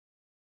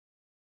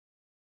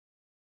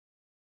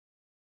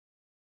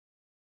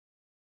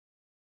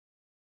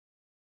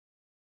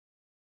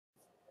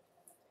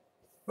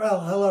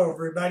Well, hello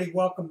everybody.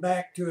 Welcome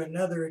back to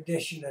another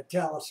edition of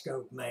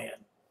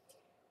TelescopeMan.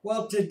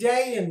 Well,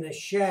 today in the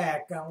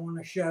shack, I want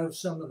to show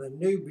some of the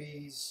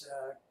newbies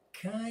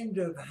kind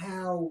of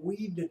how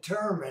we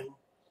determine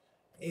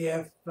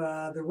if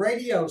the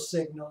radio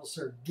signals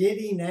are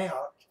getting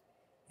out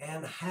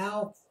and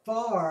how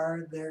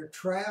far they're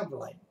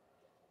traveling.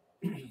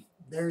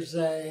 There's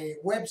a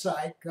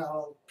website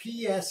called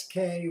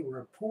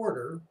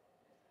PSKreporter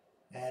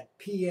at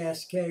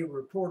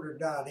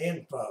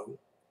PSKreporter.info.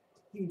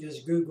 You can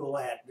just Google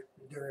that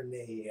during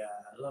the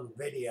little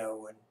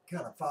video and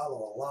kind of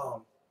follow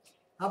along.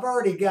 I've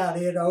already got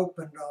it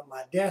opened on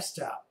my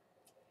desktop,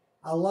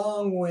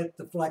 along with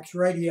the Flex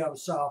Radio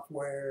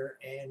software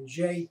and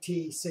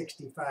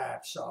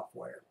JT65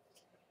 software.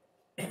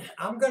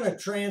 I'm going to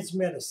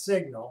transmit a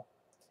signal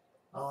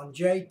on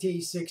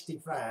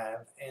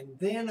JT65, and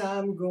then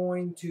I'm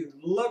going to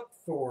look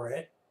for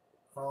it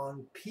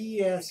on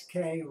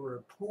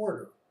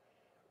PSKreporter,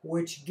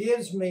 which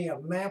gives me a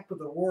map of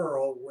the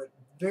world with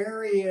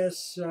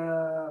various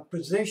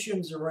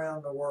positions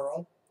around the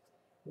world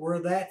where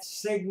that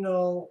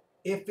signal,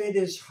 if it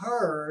is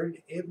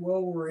heard, it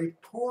will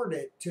report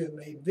it to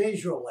me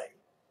visually.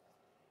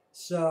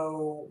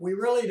 So we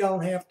really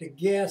don't have to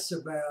guess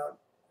about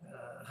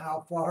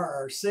how far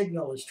our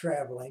signal is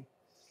traveling.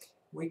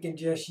 We can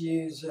just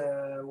use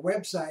a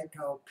website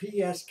called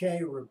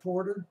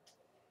PSKreporter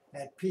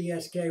at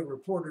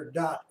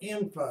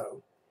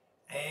PSKreporter.info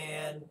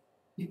and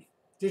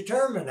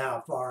determine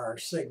how far our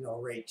signal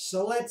reached.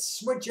 So let's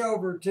switch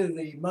over to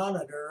the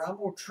monitor. I'm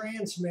going to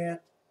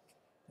transmit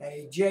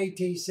a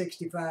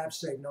JT65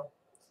 signal,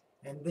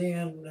 and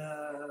then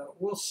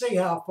we'll see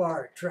how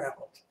far it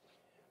traveled.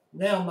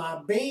 Now my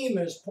beam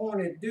is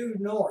pointed due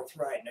north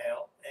right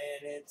now,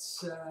 and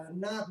it's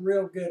not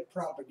real good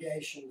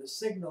propagation. The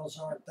signals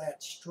aren't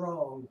that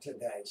strong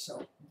today,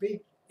 so it'll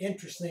be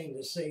interesting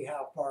to see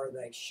how far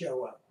they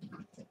show up.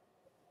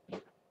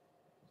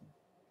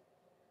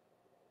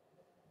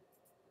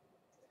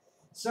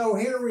 So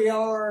here we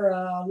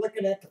are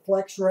looking at the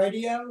Flex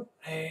Radio,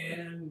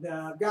 and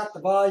I've got the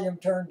volume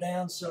turned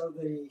down so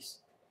we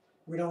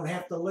don't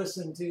have to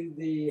listen to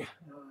the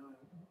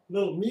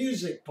little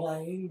music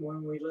playing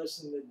when we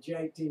listen to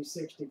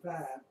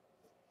JT65.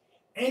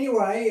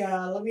 Anyway,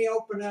 let me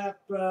open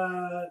up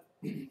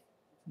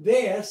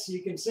this.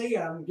 You can see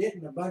I'm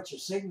getting a bunch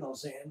of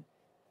signals in.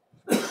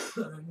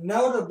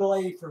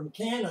 Notably from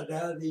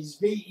Canada, these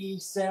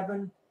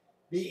VE7,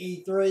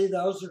 VE3,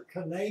 those are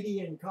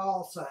Canadian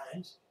call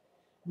signs.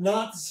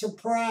 Not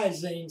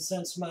surprising,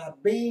 since my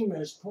beam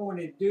is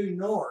pointed due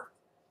north,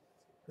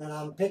 that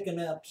I'm picking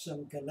up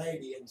some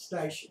Canadian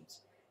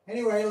stations.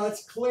 Anyway,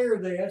 let's clear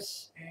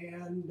this,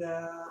 and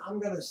I'm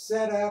going to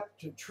set up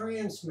to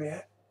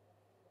transmit.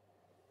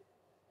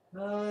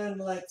 And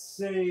let's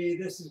see,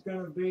 this is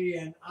going to be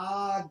an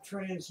odd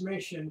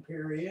transmission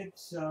period,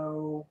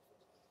 so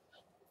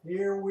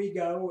here we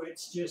go.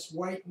 It's just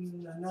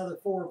waiting another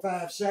 4 or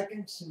 5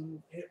 seconds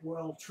and it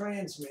will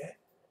transmit.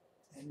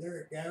 And there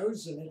it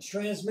goes, and it's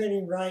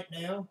transmitting right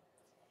now.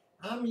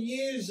 I'm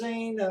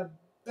using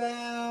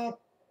about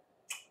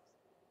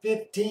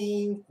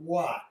 15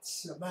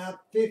 watts,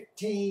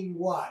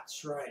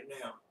 right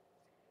now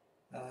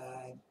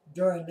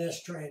during this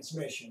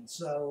transmission.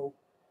 So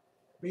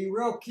be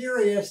real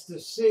curious to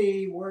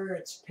see where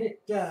it's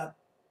picked up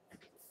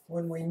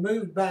when we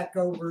move back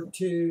over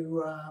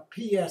to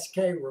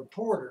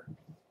PSKreporter.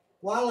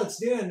 While it's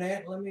doing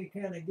that, let me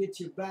kind of get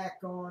you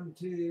back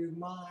onto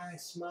my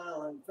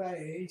smiling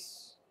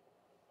face.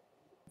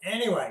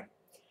 Anyway,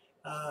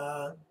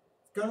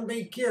 going to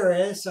be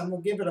curious. I'm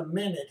going to give it a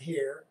minute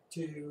here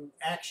to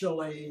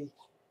actually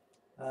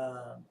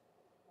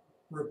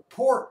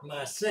report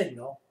my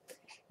signal.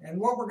 And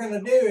what we're going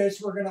to do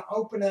is we're going to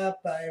open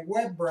up a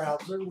web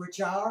browser, which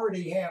I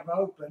already have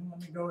open.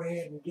 Let me go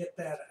ahead and get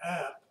that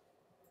up,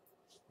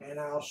 and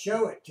I'll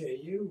show it to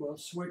you. We'll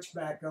switch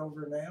back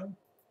over now.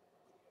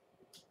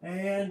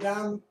 And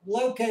I'm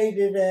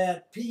located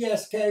at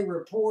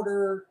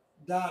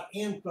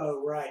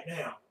PSKreporter.info right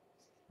now.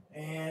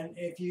 And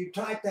if you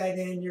type that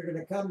in, you're going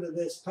to come to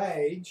this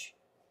page.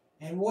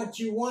 And what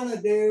you want to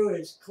do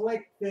is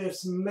click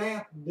this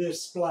map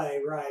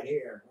display right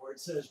here, where it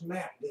says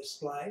map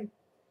display.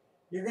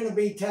 You're going to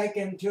be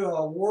taken to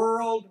a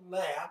world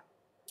map,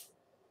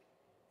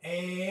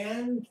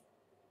 and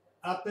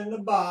up in the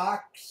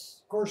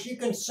box, of course, you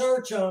can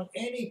search on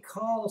any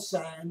call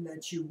sign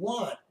that you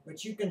want,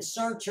 but you can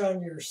search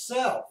on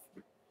yourself.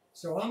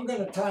 So I'm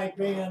going to type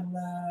in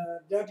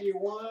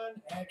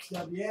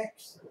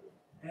W1XWX,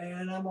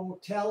 and I'm going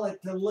to tell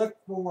it to look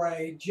for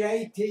a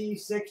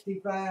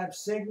JT65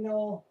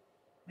 signal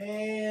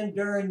and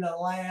during the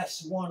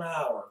last 1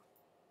 hour.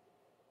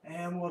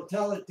 And we'll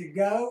tell it to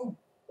go.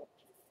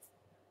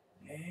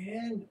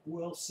 And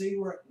we'll see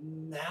where,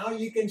 now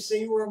you can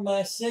see where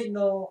my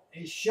signal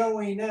is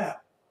showing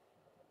up.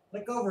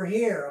 Look over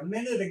here. A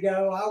minute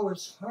ago I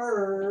was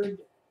heard,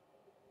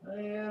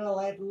 well,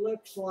 it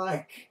looks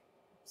like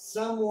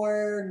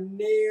somewhere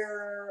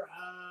near,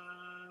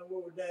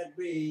 what would that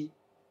be?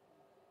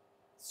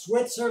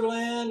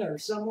 Switzerland or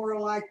somewhere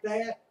like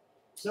that.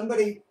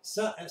 Somebody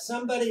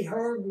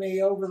heard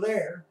me over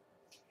there.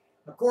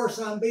 Of course,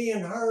 I'm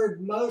being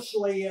heard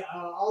mostly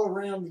all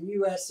around the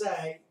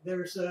USA.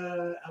 There's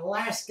an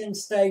Alaskan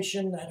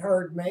station that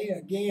heard me.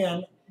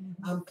 Again,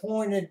 I'm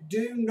pointed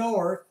due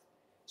north,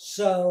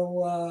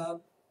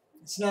 so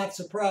it's not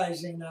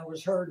surprising I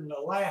was heard in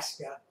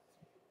Alaska.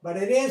 But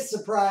it is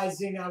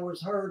surprising I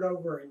was heard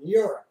over in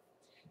Europe.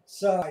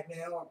 So right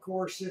now, of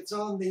course, it's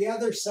on the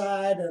other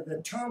side of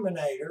the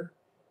terminator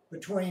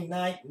between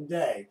night and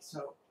day.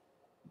 So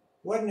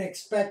wasn't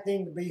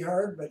expecting to be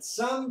heard, but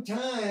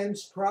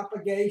sometimes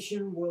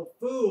propagation will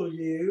fool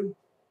you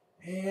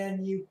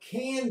and you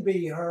can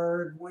be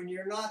heard when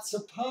you're not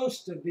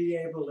supposed to be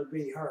able to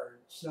be heard.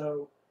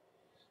 So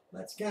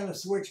let's kind of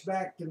switch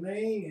back to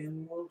me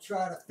and we'll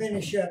try to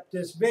finish up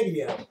this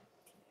video.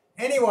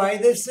 Anyway,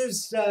 this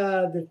is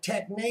the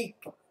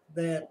technique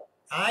that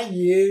I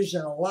use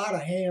and a lot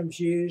of hams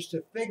use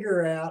to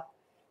figure out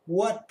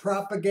what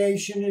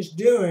propagation is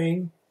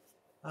doing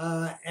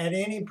at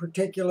any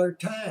particular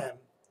time.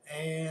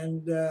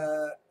 And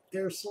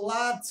there's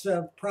lots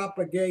of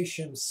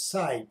propagation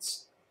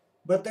sites,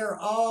 but they're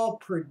all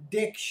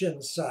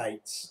prediction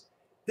sites.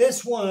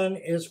 This one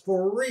is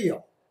for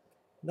real.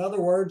 In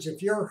other words,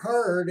 if you're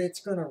heard,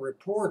 it's going to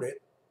report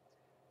it.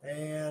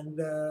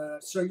 And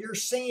so you're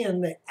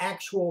seeing the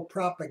actual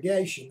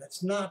propagation.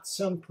 It's not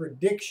some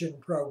prediction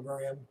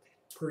program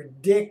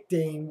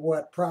predicting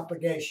what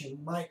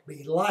propagation might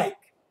be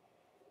like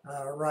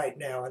right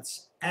now.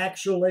 It's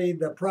actually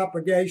the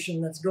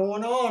propagation that's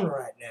going on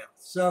right now.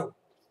 So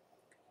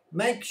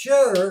make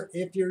sure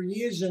if you're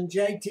using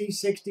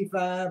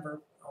JT65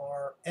 or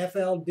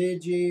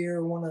FLDigi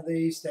or one of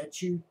these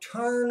that you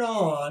turn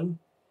on.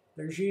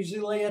 There's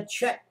usually a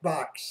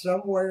checkbox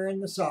somewhere in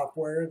the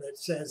software that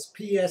says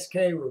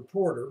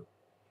PSKreporter.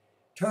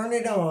 Turn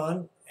it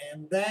on,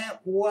 and that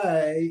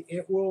way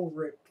it will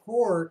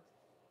report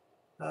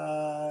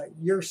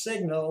your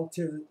signal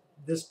to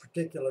this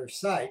particular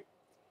site,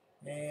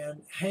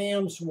 and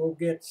hams will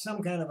get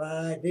some kind of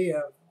idea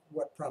of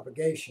what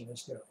propagation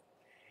is doing.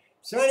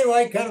 So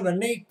anyway, kind of a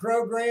neat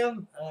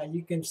program.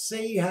 You can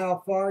see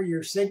how far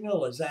your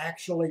signal is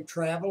actually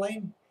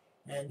traveling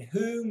and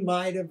who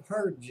might have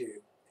heard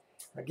you.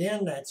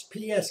 Again, that's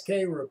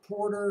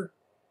PSKreporter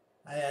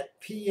at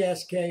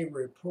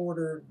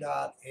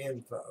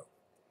PSKreporter.info.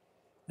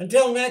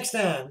 Until next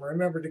time,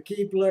 remember to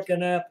keep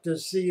looking up to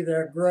see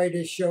the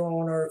greatest show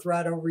on earth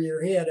right over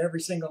your head every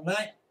single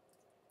night.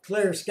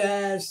 Clear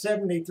skies,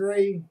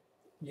 73.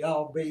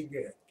 Y'all be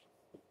good.